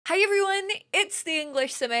Hi everyone, it's the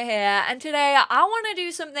English Simmer here, and today I want to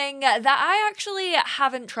do something that I actually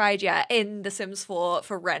haven't tried yet in The Sims 4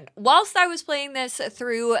 for rent. Whilst I was playing this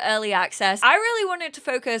through early access, I really wanted to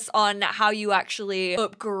focus on how you actually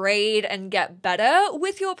upgrade and get better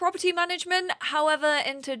with your property management. However,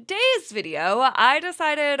 in today's video, I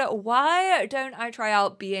decided, why don't I try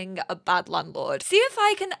out being a bad landlord? See if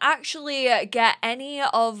I can actually get any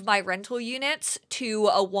of my rental units to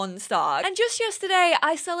a 1-star. And just yesterday,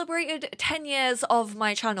 I celebrated 10 years of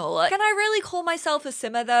my channel. Can I really call myself a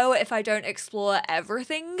simmer though if I don't explore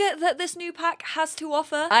everything that this new pack has to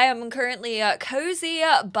offer? I am currently cozy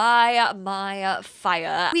by my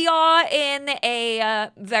fire. We are in a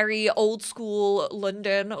very old school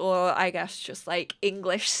London, or I guess just like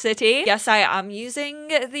English city. Yes, I am using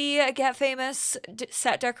the Get Famous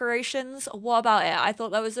set decorations. What about it? I thought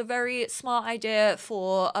that was a very smart idea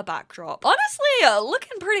for a backdrop. Honestly,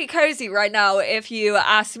 looking pretty cozy right now if you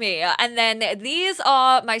ask me. And then these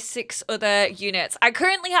are my 6 other units. I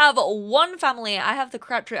currently have one family. I have the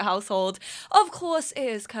Cratchit household. Of course, it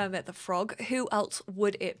is Kermit the Frog. Who else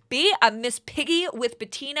would it be? And Miss Piggy with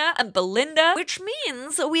Bettina and Belinda, which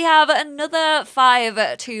means we have another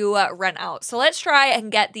 5 to rent out. So let's try and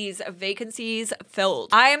get these vacancies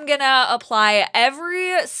filled. I am gonna apply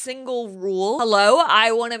every single rule. Hello,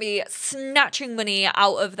 I want to be snatching money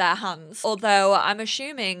out of their hands. Although I'm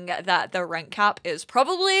assuming that the rent cap is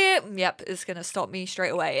probably, yep, is gonna stop me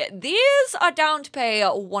straight away. These are down to pay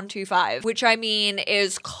 125, which I mean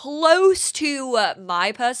is close to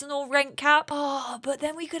my personal rent cap. Oh, but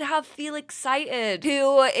then we could have Feel Excited,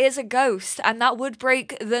 who is a ghost, and that would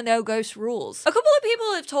break the no ghost rules. A couple of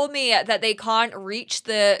people have told me that they can't reach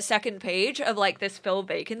the second page of like this fill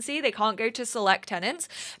vacancy. They can't go to select tenants.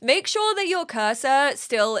 Make sure that your cursor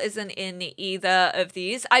still isn't in either of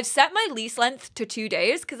these. I've set my lease length to 2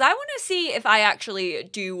 days because I want to see if I actually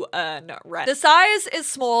do earn rent. The size is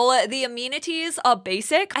small. The amenities are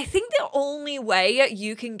basic. I think the only way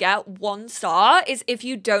you can get 1 star is if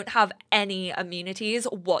you don't have any amenities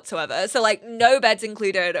whatsoever. So like no beds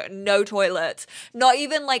included, no toilets, not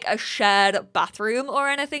even like a shared bathroom or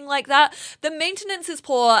anything like that. The maintenance is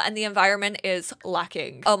poor and the environment is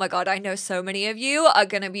lacking. Oh my god, I know so many of you are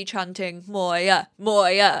gonna be chanting Moya,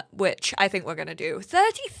 Moya, which I think we're gonna do.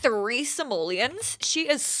 33 simoleons? She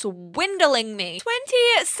is swindling me.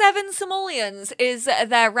 27 simoleons is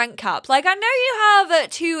their rent cap. Like, I know you have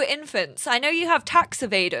 2 infants. I know you have tax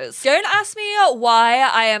evaders. Don't ask me why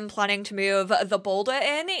I am planning to move the Boulder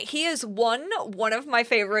in. He is one of my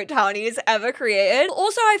favorite townies ever created.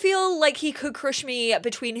 Also, I feel like he could crush me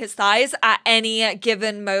between his thighs at any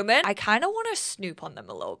given moment. I kind of want to snoop on them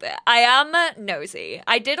a little bit. I am nosy.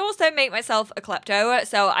 I did also make myself a klepto,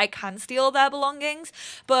 so I can steal their belongings,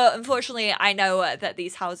 but unfortunately, I know that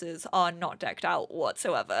these houses are not decked out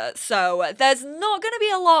whatsoever, so there's not gonna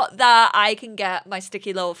be a lot that I can get my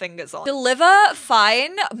sticky little fingers on. Deliver,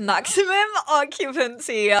 fine, maximum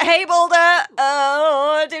occupancy. Hey Boulder,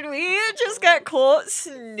 oh, did we just get caught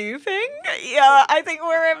snooping? Yeah, I think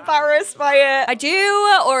we're embarrassed by it. I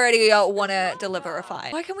do already want to deliver a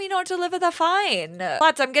fine. Why can we not deliver the fine?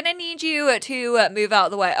 Lads, I'm gonna need you to move out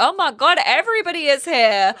of the way. Oh my god, everybody is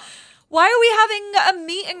here. Why are we having a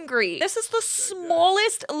meet and greet? This is the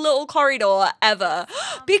smallest little corridor ever.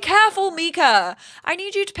 Be careful, Mika. I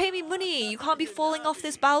need you to pay me money. You can't be falling off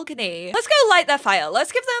this balcony. Let's go light their fire.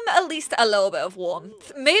 Let's give them at least a little bit of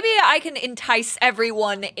warmth. Maybe I can entice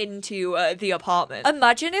everyone into the apartment.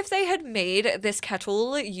 Imagine if they had made this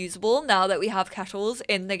kettle usable now that we have kettles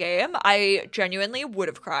in the game. I genuinely would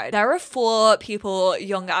have cried. There are 4 people,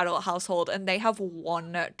 young adult household, and they have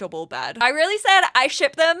 1 double bed. I really said I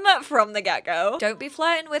ship them from the get-go. Don't be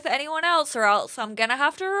flirting with anyone else or else I'm gonna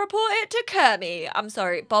have to report it to Kermit. I'm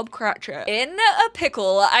sorry, Bob Cratchit. In a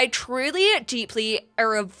pickle, I truly, deeply,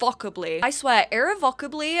 irrevocably, I swear,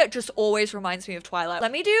 irrevocably just always reminds me of Twilight.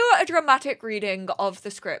 Let me do a dramatic reading of the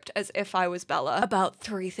script as if I was Bella. About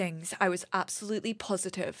 3 things I was absolutely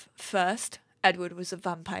positive. First, Edward was a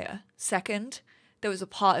vampire. Second, there was a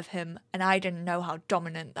part of him, and I didn't know how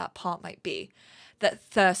dominant that part might be, that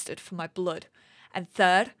thirsted for my blood. And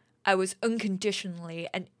third, I was unconditionally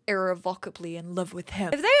and irrevocably in love with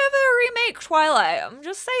him. If they ever remake Twilight, I'm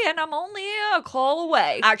just saying, I'm only a call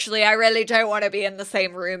away. Actually, I really don't want to be in the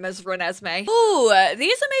same room as Renesmee. Ooh,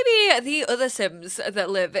 these are maybe the other Sims that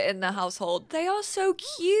live in the household. They are so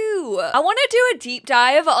cute. I want to do a deep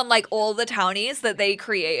dive on like all the townies that they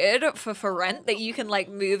created for rent that you can like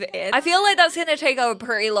move in. I feel like that's gonna take a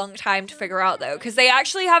pretty long time to figure out though, because they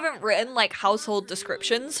actually haven't written like household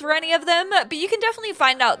descriptions for any of them, but you can definitely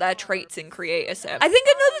find out their traits in Create a Sim. I think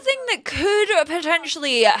another thing that could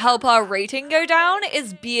potentially help our rating go down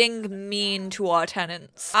is being mean to our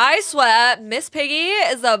tenants. I swear, Miss Piggy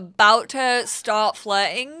is about to start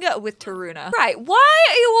flirting with Taruna. Right, why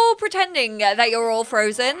are you all pretending that you're all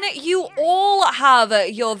frozen? You all have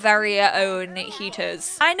your very own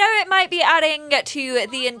heaters. I know it might be adding to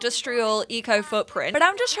the industrial eco footprint, but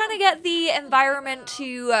I'm just trying to get the environment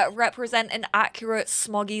to represent an accurate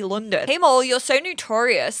smoggy London. Hey Mole, you're so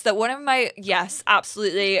notorious that one of my... Yes,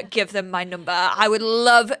 absolutely, give them my number. I would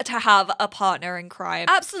love to have a partner in crime.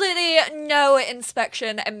 Absolutely no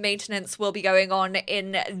inspection and maintenance will be going on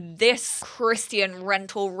in this Christian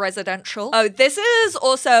rental residential. Oh, this is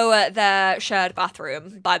also their shared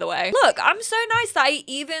bathroom, by the way. Look, I'm so nice that I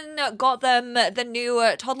even got them the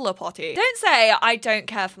new toddler potty. Don't say I don't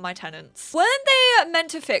care for my tenants. Weren't they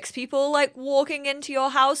meant to fix people like walking into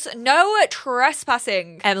your house? No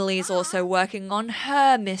trespassing. Emily's also working on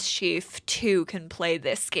her mischief too can play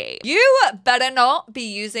this game. You better not be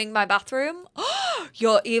using my bathroom.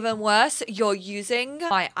 You're even worse. You're using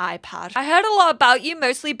my iPad. I heard a lot about you,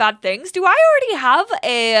 mostly bad things. Do I already have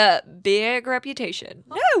a big reputation?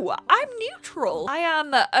 No, I'm neutral. I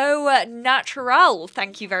am au natural.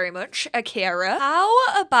 Thank you very much, Akira.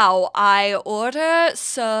 How about I order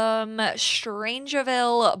some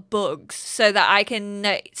Strangerville bugs so that I can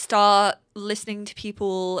start listening to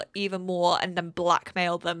people even more and then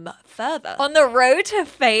blackmail them further. On the road to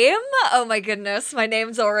fame? Oh my goodness, my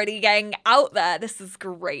name's already getting out there. This is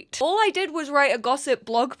great. All I did was write a gossip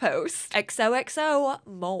blog post. XOXO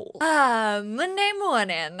Mole. Monday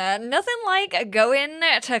morning. Nothing like going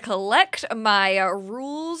to collect my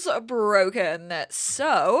rules broken.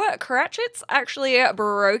 So, Cratchit's actually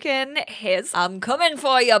broken his. I'm coming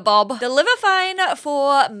for you, Bob. Deliver fine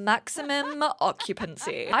for maximum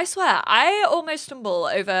occupancy. I swear, I almost stumble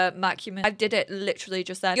over maximum. I did it literally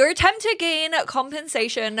just then. Your attempt to gain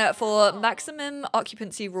compensation for maximum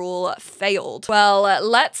occupancy rule failed. Well,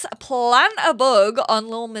 let's plant a bug on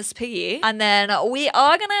little Miss Piggy, and then we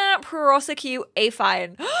are gonna prosecute a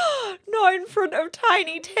fine. Not in front of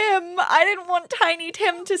Tiny Tim. I didn't want Tiny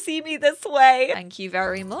Tim to see me this way. Thank you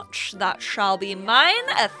very much. That shall be mine.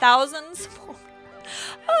 1,000.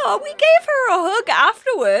 Oh, we gave her a hug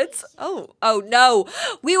afterwards. Oh no.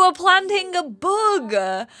 We were planting a bug.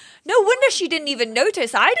 No wonder she didn't even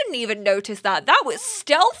notice. I didn't even notice that. That was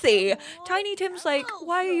stealthy. Tiny Tim's like,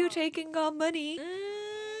 why are you taking our money?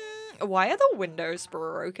 Why are the windows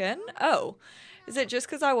broken? Oh. Is it just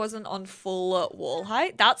because I wasn't on full wall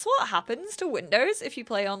height? That's what happens to windows if you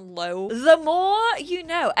play on low. The more you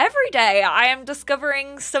know. Every day I am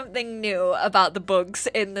discovering something new about the bugs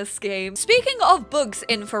in this game. Speaking of bugs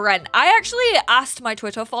in For Rent, I actually asked my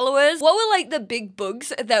Twitter followers what were like the big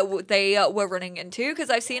bugs that they were running into, because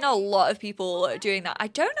I've seen a lot of people doing that. I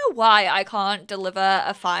don't know why I can't deliver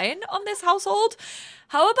a fine on this household.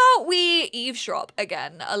 How about we eavesdrop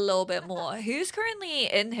again a little bit more? Who's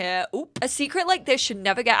currently in here? Oop. A secret like this should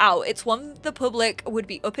never get out. It's one the public would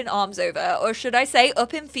be up in arms over, or should I say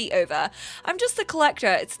up in feet over. I'm just a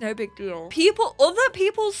collector. It's no big deal. Other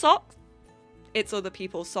people's socks? It's other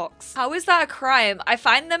people's socks. How is that a crime? I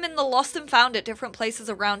find them in the lost and found at different places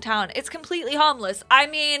around town. It's completely harmless. I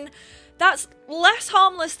mean, that's less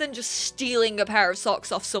harmless than just stealing a pair of socks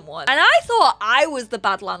off someone. And I thought I was the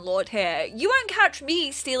bad landlord here. You won't catch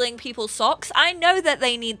me stealing people's socks. I know that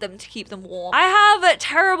they need them to keep them warm. I have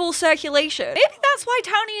terrible circulation. Maybe that's why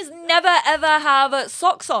townies never ever have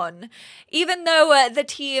socks on. Even though the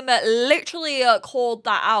team literally called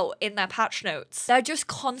that out in their patch notes. They're just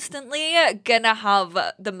constantly gonna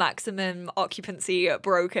have the maximum occupancy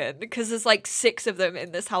broken because there's like 6 of them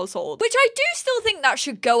in this household. Which I do still think that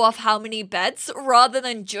should go off how many beds rather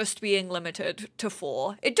than just being limited to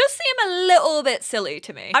 4. It does seem a little bit silly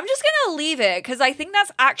to me. I'm just gonna leave it because I think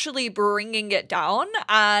that's actually bringing it down,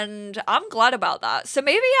 and I'm glad about that. So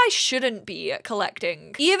maybe I shouldn't be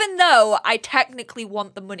collecting, even though I technically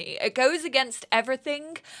want the money. It goes against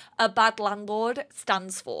everything a bad landlord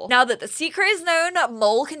stands for. Now that the secret is known,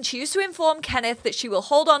 Mole can choose to inform Kenneth that she will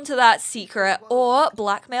hold on to that secret or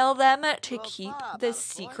blackmail them to keep the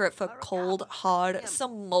secret for cold, hard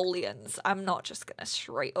simoleons. I'm not just gonna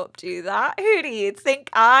straight up do that. Who do you think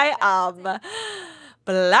I am?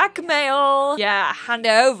 Blackmail. Yeah, hand it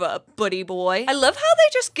over, buddy boy. I love how they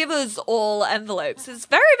just give us all envelopes. It's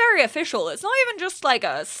very, very official. It's not even just like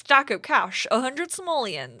a stack of cash. 100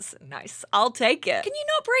 simoleons. Nice. I'll take it. Can you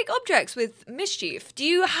not break objects with mischief? Do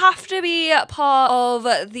you have to be part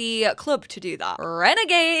of the club to do that?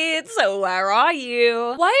 Renegades, where are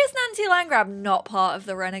you? Why is Nancy Landgrab not part of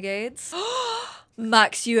the Renegades?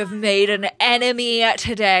 Max, you have made an enemy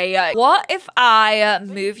today. What if I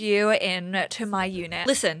move you in to my unit?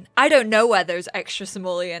 Listen, I don't know where those extra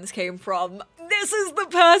simoleons came from. This is the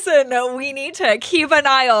person we need to keep an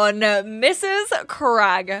eye on, Mrs.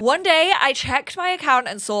 Cragg. One day, I checked my account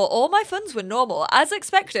and saw all my funds were normal, as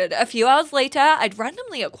expected. A few hours later, I'd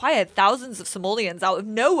randomly acquired thousands of simoleons out of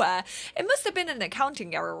nowhere. It must have been an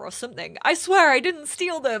accounting error or something. I swear I didn't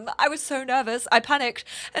steal them. I was so nervous, I panicked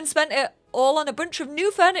and spent it all on a bunch of new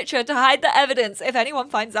furniture to hide the evidence. If anyone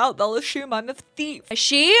finds out, they'll assume I'm a thief. Has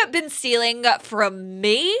she been stealing from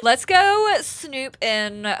me? Let's go snoop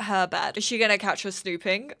in her bed. Is she gonna catch us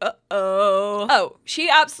snooping? Uh-oh. Oh, she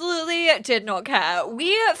absolutely did not care.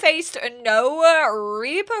 We faced no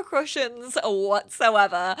repercussions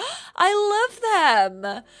whatsoever. I love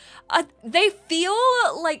them. They feel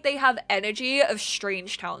like they have energy of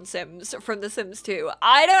Strange Town Sims from The Sims 2.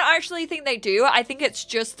 I don't actually think they do. I think it's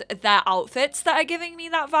just their outfits that are giving me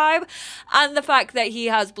that vibe, and the fact that he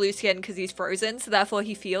has blue skin because he's frozen, so therefore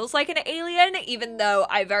he feels like an alien, even though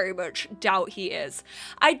I very much doubt he is.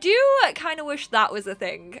 I do kind of wish that was a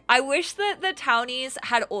thing. I wish that the townies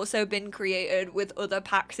had also been created with other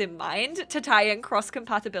packs in mind to tie in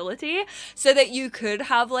cross-compatibility, so that you could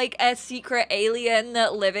have like a secret alien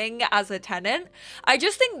living as a tenant. I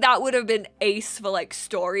just think that would have been ace for like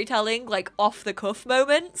storytelling, like off the cuff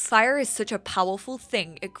moments. Fire is such a powerful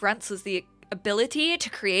thing. It grants us the ability to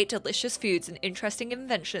create delicious foods and interesting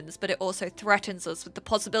inventions, but it also threatens us with the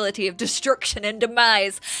possibility of destruction and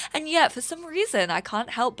demise. And yet, for some reason, I can't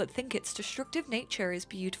help but think its destructive nature is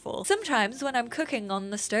beautiful. Sometimes when I'm cooking on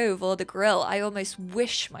the stove or the grill, I almost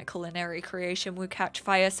wish my culinary creation would catch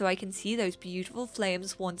fire so I can see those beautiful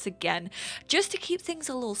flames once again, just to keep things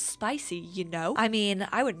a little spicy, you know? I mean,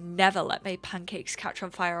 I would never let my pancakes catch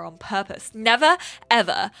on fire on purpose. Never,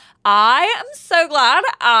 ever. I am so glad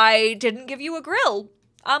I didn't give you a grill.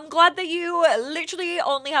 I'm glad that you literally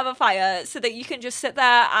only have a fire so that you can just sit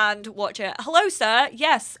there and watch it. Hello, sir.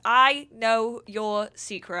 Yes, I know your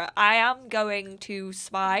secret. I am going to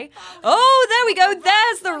spy. Oh, there we go.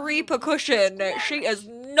 There's the repercussion. She is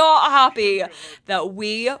not happy that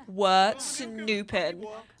we were snooping.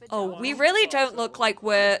 Oh, we really don't look like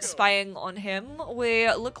we're spying on him.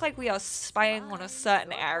 We look like we are spying on a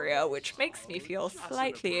certain area, which makes me feel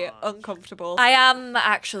slightly uncomfortable. I am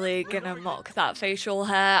actually gonna mock that facial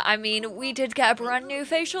hair. I mean, we did get a brand new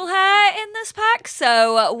facial hair in this pack,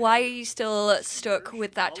 so why are you still stuck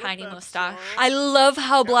with that tiny mustache? I love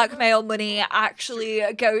how blackmail money actually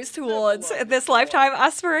goes towards this lifetime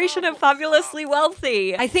aspiration of fabulously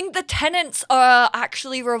wealthy. I think the tenants are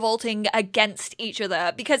actually revolting against each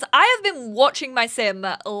other, because I have been watching my sim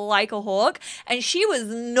like a hawk, and she was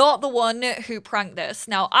not the one who pranked this.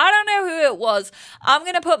 Now, I don't know who it was. I'm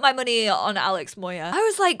gonna put my money on Alex Moya. I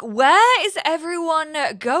was like, where is everyone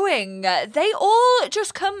going? They all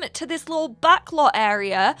just come to this little backlot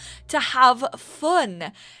area to have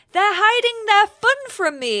fun. They're hiding their fun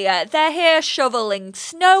from me. They're here shoveling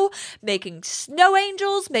snow, making snow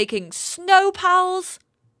angels, making snow pals.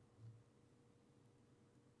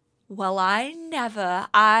 Well,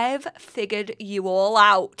 I've figured you all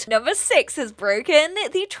out. Number 6 has broken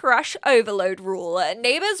the trash overload rule.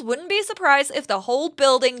 Neighbors wouldn't be surprised if the whole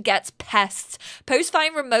building gets pests. Post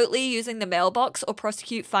fine remotely using the mailbox or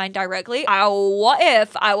prosecute fine directly. What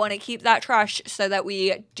if I want to keep that trash so that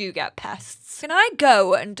we do get pests? Can I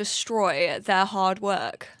go and destroy their hard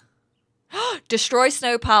work? Destroy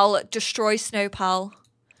Snowpal, destroy Snowpal.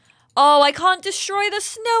 Oh, I can't destroy the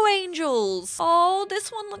snow angels. Oh, this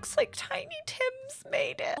one looks like Tiny Tim's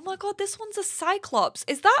made it. Oh my god, this one's a cyclops.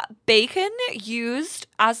 Is that bacon used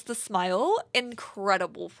as the smile?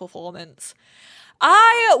 Incredible performance.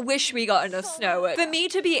 I wish we got enough snow for me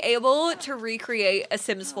to be able to recreate a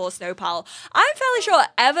Sims 4 snowpal. I'm fairly sure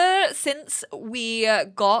ever since we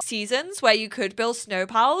got seasons where you could build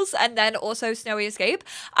snowpals and then also Snowy Escape,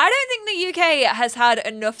 I don't think the UK has had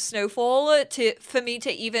enough snowfall for me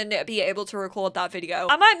to even be able to record that video.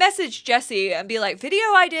 I might message Jessie and be like,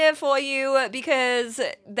 video idea for you, because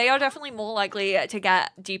they are definitely more likely to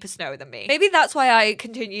get deeper snow than me. Maybe that's why I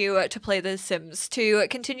continue to play The Sims, to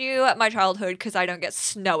continue my childhood, because I don't get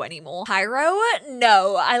snow anymore. Pyro?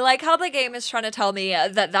 No. I like how the game is trying to tell me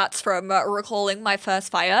that that's from recalling my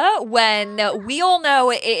first fire, when we all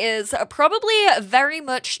know it is probably very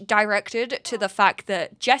much directed to the fact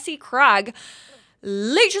that Jessie Cragg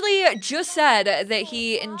literally just said that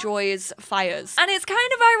he enjoys fires. And it's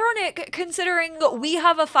kind of ironic considering we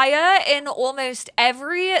have a fire in almost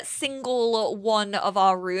every single one of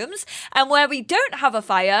our rooms. And where we don't have a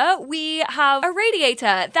fire, we have a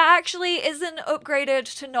radiator that actually isn't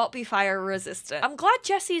upgraded to not be fire resistant. I'm glad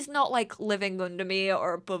Jesse's not like living under me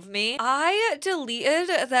or above me. I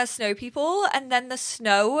deleted their snow people and then the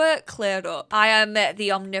snow cleared up. I am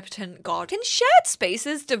the omnipotent god. Can shared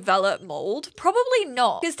spaces develop mold? Probably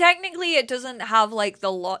not, because technically it doesn't have like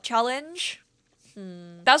the lot challenge.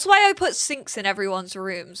 That's why I put sinks in everyone's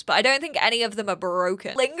rooms, but I don't think any of them are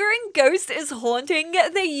broken. Lingering ghost is haunting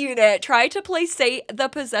the unit. Try to placate the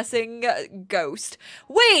possessing ghost.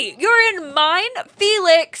 Wait, you're in mine?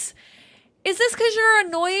 Felix! Is this because you're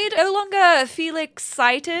annoyed? No longer feel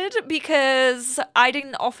excited because I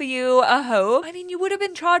didn't offer you a home? I mean, you would have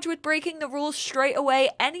been charged with breaking the rules straight away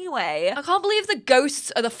anyway. I can't believe the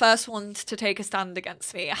ghosts are the first ones to take a stand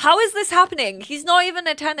against me. How is this happening? He's not even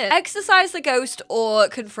a tenant. Exorcise the ghost or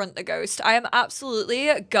confront the ghost. I am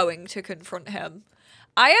absolutely going to confront him.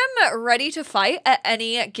 I am ready to fight at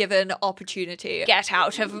any given opportunity. Get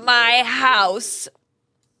out of my house.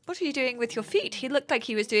 What are you doing with your feet? He looked like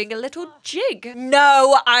he was doing a little jig.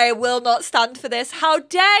 No, I will not stand for this. How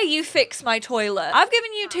dare you fix my toilet? I've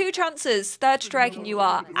given you 2 chances. Third strike and you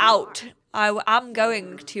are out. I am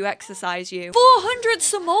going to exercise you. 400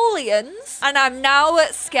 simoleons? And I'm now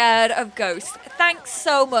scared of ghosts. Thanks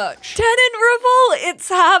so much. Tenant revolt, it's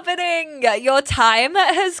happening. Your time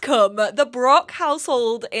has come. The Brock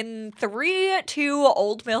household in 3-2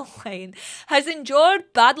 Old Mill Lane has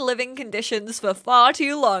endured bad living conditions for far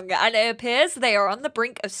too long, and it appears they are on the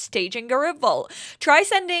brink of staging a revolt. Try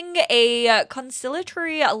sending a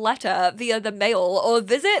conciliatory letter via the mail or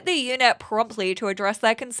visit the unit promptly to address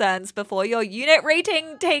their concerns before your unit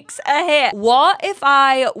rating takes a hit. What if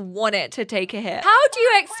I want it to take a hit? How do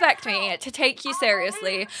you expect me to take you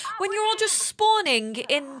seriously when you're all just spawning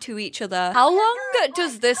into each other? How long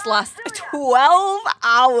does this last? 12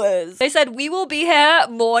 hours. They said we will be here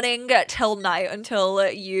morning till night until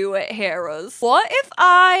you hear us. What if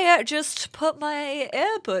I just put my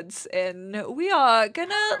earbuds in? We are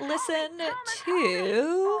gonna listen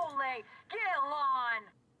to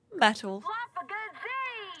metal.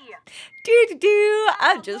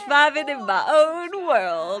 I'm just vibing in my own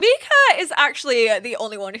world. Mika is actually the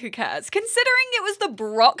only one who cares, considering it was the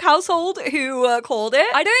Brock household who called it.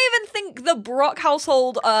 I don't even think the Brock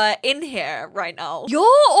household are in here right now. You're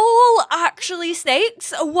all actually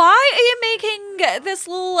snakes? Why are you making this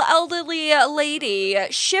little elderly lady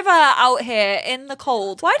shiver out here in the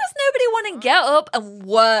cold? Why does nobody want to get up and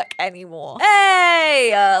work anymore?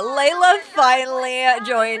 Hey, Layla finally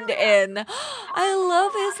joined in. I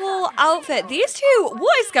love his little outfit. These two,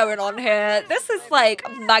 what is going on here? This is like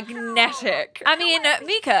magnetic. I mean,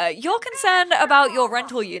 Mika, you're concerned about your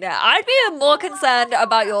rental unit. I'd be more concerned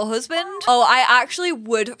about your husband. Oh, I actually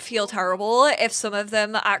would feel terrible if some of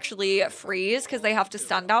them actually freeze because they have to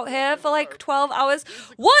stand out here for like 12 hours.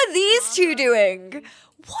 What are these two doing?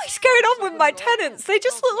 What is going on with my tenants? They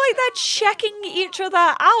just look like they're checking each other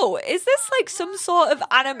out. Is this like some sort of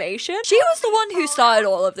animation? She was the one who started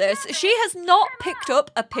all of this. She has not picked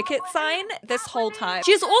up a picket sign this whole time.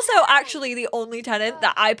 She's also actually the only tenant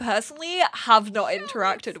that I personally have not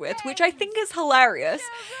interacted with, which I think is hilarious.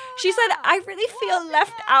 She said, I really feel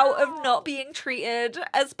left out of not being treated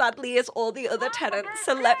as badly as all the other tenants,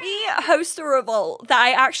 so let me host a revolt that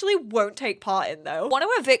I actually won't take part in though. I want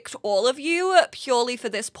to evict all of you purely for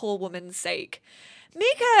this poor woman's sake.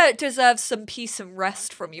 Mika deserves some peace and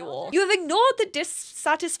rest from you all. You have ignored the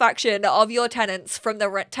dissatisfaction of your tenants from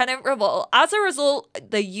the tenant revolt. As a result,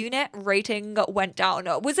 the unit rating went down.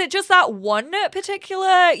 Was it just that one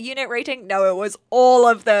particular unit rating? No, it was all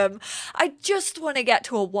of them. I just want to get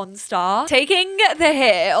to a 1-star. Taking the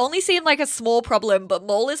hit only seemed like a small problem, but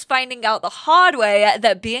Mole is finding out the hard way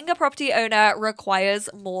that being a property owner requires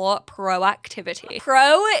more proactivity.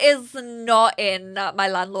 Pro is not in my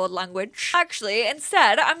landlord language. Actually,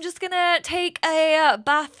 instead, I'm just gonna take a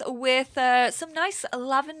bath with some nice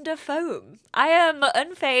lavender foam. I am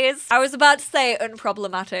unfazed. I was about to say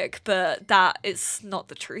unproblematic, but that is not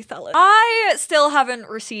the truth, Ellen. I still haven't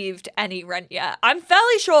received any rent yet. I'm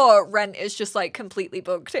fairly sure rent is just like completely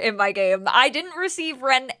bugged in my game. I didn't receive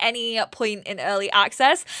rent any point in early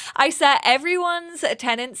access. I set everyone's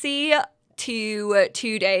tenancy to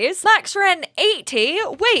 2 days. Max rent 80.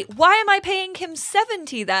 Wait, why am I paying him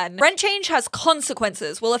 70 then? Rent change has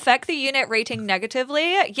consequences. Will affect the unit rating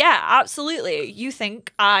negatively. Yeah, absolutely. You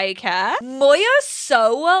think I care? Moya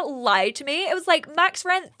so lied to me. It was like max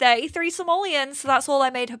rent 33 simoleons, so that's all I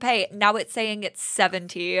made her pay. Now it's saying it's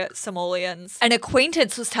 70 simoleons. An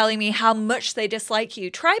acquaintance was telling me how much they dislike you.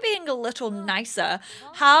 Try being a little nicer.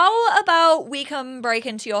 How about we come break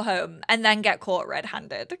into your home and then get caught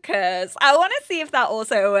red-handed? Because I want to see if that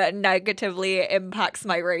also negatively impacts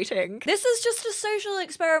my rating. This is just a social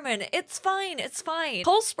experiment. It's fine. It's fine.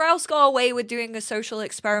 Cole Sprouse got away with doing a social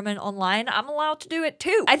experiment online. I'm allowed to do it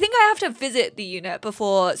too. I think I have to visit the unit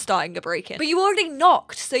before starting a break-in. But you already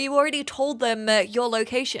knocked, so you already told them your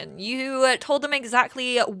location. You told them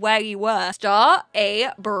exactly where you were. Start a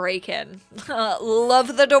break-in.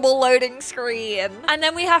 Love the double loading screen. And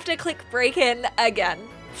then we have to click break-in again.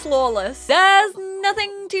 Flawless. There's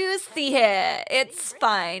nothing to see here. It's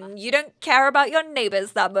fine. You don't care about your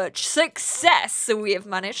neighbors that much. Success! We have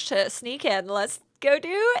managed to sneak in. Let's go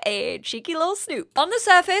do a cheeky little snoop. On the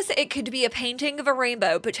surface, it could be a painting of a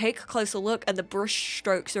rainbow, but take a closer look and the brush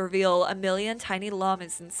strokes reveal a million tiny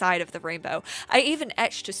llamas inside of the rainbow. I even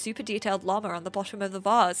etched a super detailed llama on the bottom of the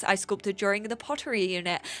vase I sculpted during the pottery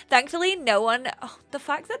unit. Thankfully, no one... Oh, the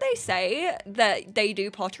fact that they say that they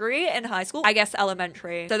do pottery in high school, I guess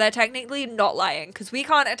elementary, so they're technically not lying, because we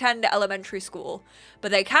can't attend elementary school,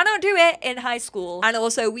 but they cannot do it in high school. And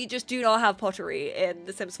also, we just do not have pottery in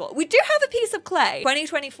The Sims 4. We do have a piece of clay.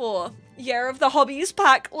 2024, year of the hobbies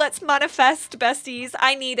pack. Let's manifest, besties.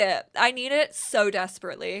 I need it. I need it so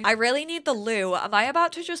desperately. I really need the loo. Am I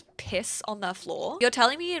about to just piss on their floor? You're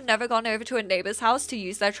telling me you've never gone over to a neighbor's house to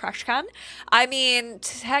use their trash can? I mean,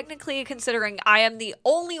 technically considering I am the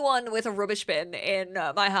only one with a rubbish bin in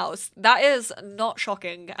my house, that is not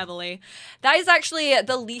shocking, Emily. That is actually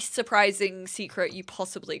the least surprising secret you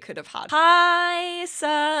possibly could have had. Hi,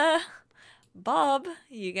 sir. Bob,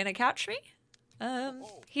 you gonna catch me?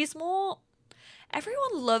 He's more...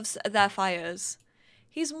 Everyone loves their fires.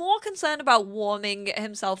 He's more concerned about warming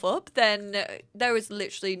himself up than there was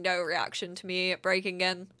literally no reaction to me breaking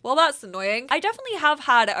in. Well, that's annoying. I definitely have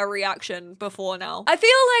had a reaction before now. I feel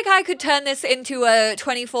like I could turn this into a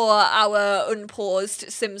 24-hour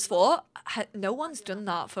unpaused Sims 4. No one's done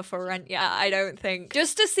that for rent yet, I don't think.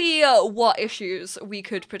 Just to see what issues we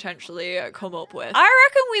could potentially come up with. I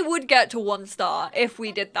reckon we would get to 1 star if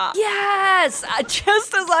we did that. Yes!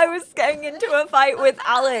 Just as I was getting into a fight with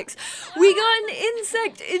Alex, we got an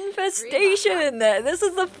insect infestation. This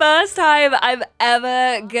is the first time I'm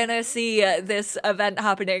ever gonna see this event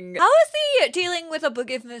happening. How is he dealing with a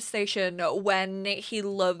bug infestation when he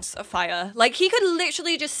loves a fire? Like, he could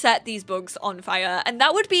literally just set these bugs on fire and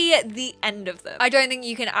that would be the end of them. I don't think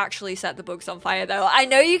you can actually set the bugs on fire though. I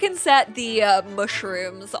know you can set the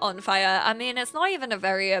mushrooms on fire. I mean, it's not even a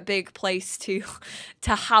very big place to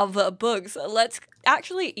have bugs. Let's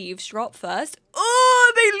actually eavesdrop first.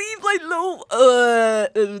 Oh, they leave like little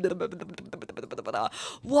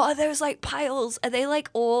what are those like piles? Are they like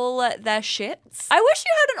all their shits? I wish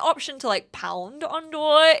you had an option to like pound on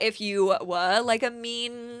door if you were like a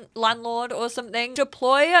mean landlord or something.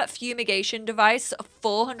 Deploy a fumigation device,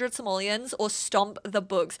 400 simoleons, or stomp the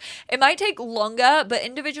bugs. It might take longer, but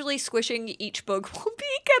individually squishing each bug will be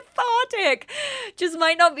cathartic. Just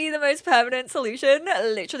might not be the most permanent solution.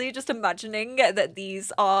 Literally just imagining that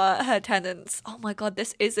these are her tenants. Oh my god,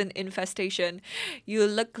 this is an infestation. You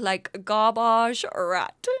look like a garbage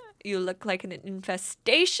rat. You look like an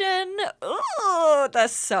infestation. Oh, they're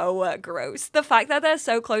so gross. The fact that they're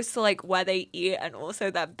so close to like where they eat and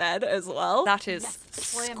also their bed as well. That is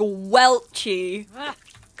squelchy.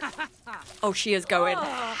 Oh, she is going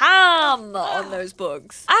ham on those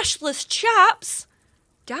bugs. Ashless chaps.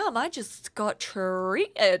 Damn, I just got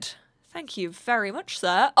treated. Thank you very much,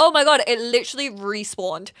 sir. Oh my god, it literally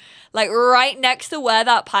respawned. Like right next to where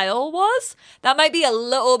that pile was. That might be a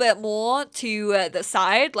little bit more to the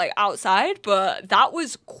side, like outside, but that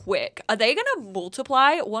was quick. Are they gonna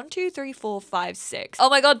multiply? 1, 2, 3, 4, 5, 6. Oh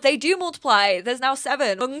my god, they do multiply. There's now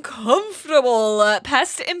 7. Uncomfortable.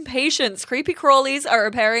 Pest impatience. Creepy crawlies are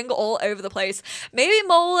appearing all over the place. Maybe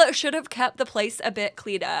Mole should have kept the place a bit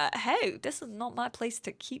cleaner. Hey, this is not my place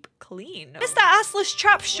to keep clean. Mr. Assless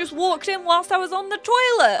Chaps just walked in whilst I was on the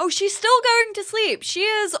toilet. Oh, she's still going to sleep. She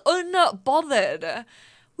is unbothered.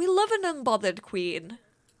 We love an unbothered queen.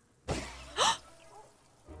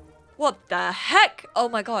 What the heck? Oh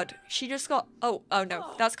my god. She just got... Oh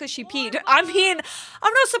no. That's because she peed. I mean,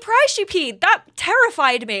 I'm not surprised she peed. That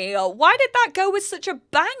terrified me. Why did that go with such a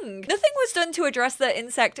bang? Nothing was done to address the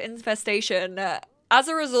insect infestation. As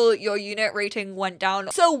a result, your unit rating went down.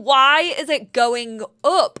 So why is it going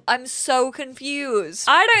up? I'm so confused.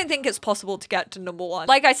 I don't think it's possible to get to number 1.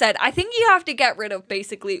 Like I said, I think you have to get rid of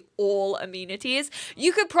basically all amenities.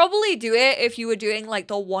 You could probably do it if you were doing like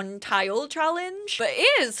the 1 tile challenge, but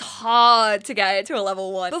it is hard to get it to a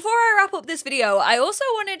level 1. Before I wrap up this video, I also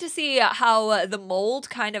wanted to see how the mold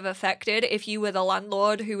kind of affected if you were the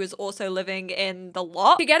landlord who was also living in the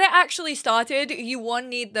lot. To get it actually started, you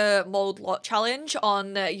need the mold lot challenge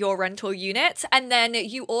on your rental units, and then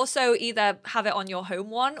you also either have it on your home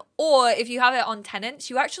one, or if you have it on tenants,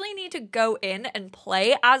 you actually need to go in and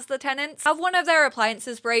play as the tenants. Have one of their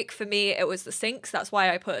appliances break. For me, it was the sinks. That's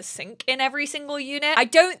why I put a sink in every single unit. I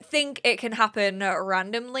don't think it can happen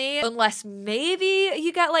randomly unless maybe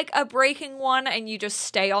you get like a breaking one and you just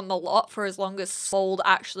stay on the lot for as long as mold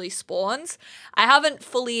actually spawns. I haven't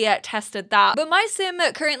fully tested that, but my sim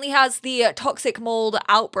currently has the toxic mold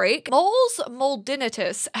outbreak. Mole's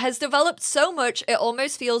moldinitis has developed so much it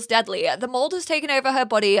almost feels deadly. The mold has taken over her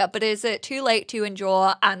body, but is it too late to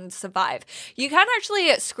endure and survive? You can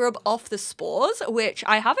actually scrub off the spores, which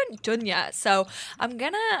I haven't done yet, so I'm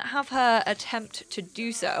gonna have her attempt to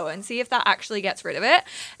do so and see if that actually gets rid of it.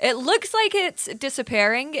 It looks like it's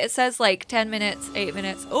disappearing. It says like 10 minutes, 8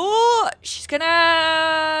 minutes. Oh, she's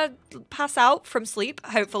gonna pass out from sleep,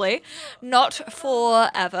 hopefully. Not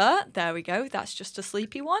forever. There we go. That's just a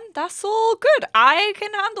sleepy one. That's all good. I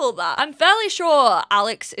can handle that. I'm fairly sure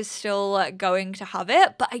Alex is still going to have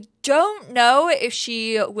it, but I don't know if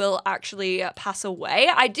she will actually pass away.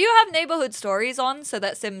 I do have neighborhood stories on so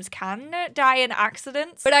that Sims can die in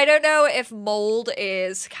accidents, but I don't know if mold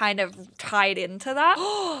is kind of tied into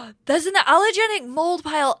that. There's an allergenic mold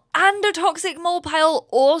pile and a toxic mold pile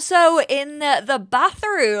also in the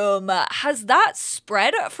bathroom. Has that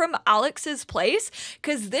spread from Alex's place?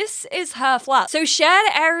 Because this is her flat. So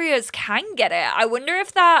shared areas can get it. I wonder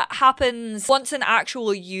if that happens once an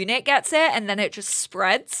actual unit gets it and then it just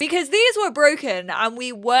spreads. Because these were broken and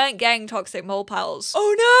we weren't getting toxic mold piles.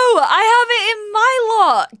 Oh no, I have it in my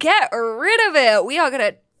lot. Get rid of it. We are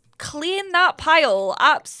gonna clean that pile.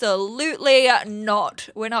 Absolutely not.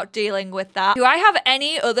 We're not dealing with that. Do I have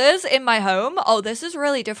any others in my home? Oh, this is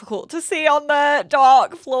really difficult to see on the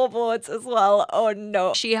dark floorboards as well. Oh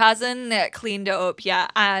no. She hasn't cleaned it up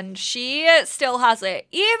yet and she still has it,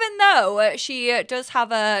 even though she does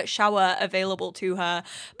have a shower available to her.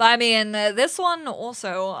 But I mean, this one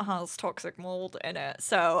also has toxic mold in it,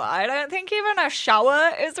 so I don't think even a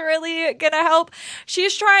shower is really gonna help.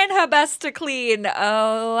 She's trying her best to clean.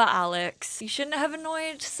 Oh, Alex, you shouldn't have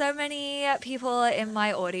annoyed so many people in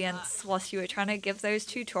my audience whilst you were trying to give those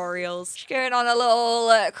tutorials. She's going on a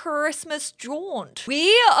little Christmas jaunt.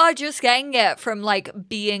 We are just getting it from like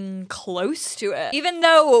being close to it, even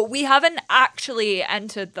though we haven't actually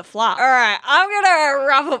entered the flat. All right, I'm gonna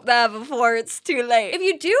wrap up there before it's too late. If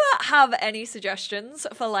you do have any suggestions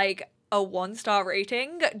for like a 1-star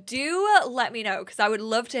rating, do let me know because I would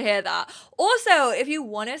love to hear that. Also, if you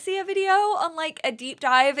want to see a video on like a deep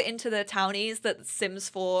dive into the townies that the Sims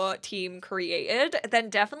 4 team created, then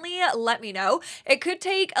definitely let me know. It could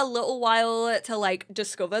take a little while to like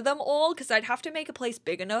discover them all because I'd have to make a place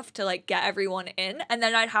big enough to like get everyone in, and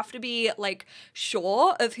then I'd have to be like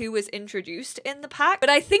sure of who was introduced in the pack. But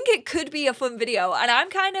I think it could be a fun video and I'm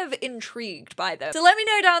kind of intrigued by them. So let me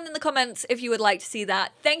know down in the comments if you would like to see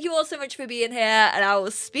that. Thank you all so much for being here, and I will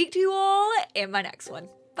speak to you all in my next one.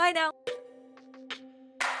 Bye now.